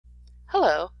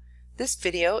Hello, this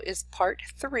video is part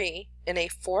 3 in a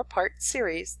 4-part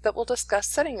series that will discuss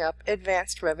setting up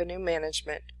Advanced Revenue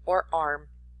Management, or ARM.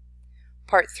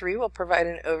 Part 3 will provide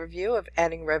an overview of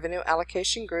adding revenue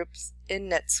allocation groups in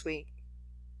NetSuite.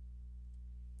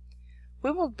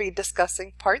 We will be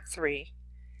discussing Part 3,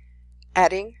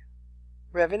 Adding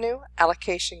Revenue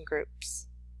Allocation Groups.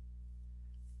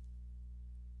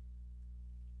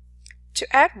 To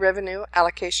add revenue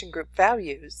allocation group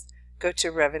values, go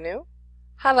to Revenue,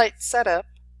 highlight Setup,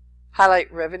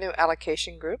 highlight Revenue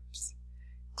Allocation Groups,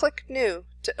 click New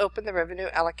to open the Revenue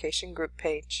Allocation Group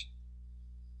page.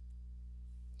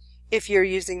 If you're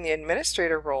using the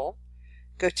administrator role,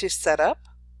 go to Setup,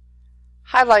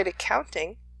 highlight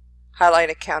Accounting,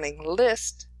 highlight Accounting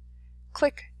List,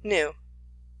 click New.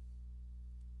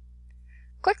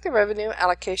 Click the Revenue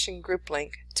Allocation Group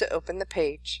link to open the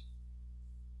page.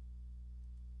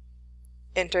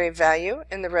 Enter a value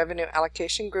in the Revenue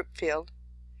Allocation Group field.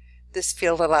 This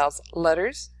field allows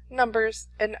letters, numbers,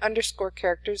 and underscore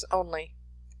characters only.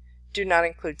 Do not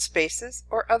include spaces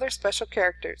or other special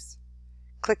characters.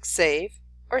 Click Save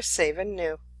or Save and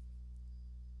New.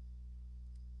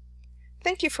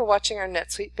 Thank you for watching our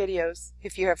NetSuite videos.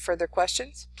 If you have further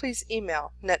questions, please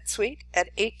email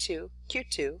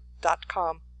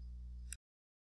netsuite@a2q2.com.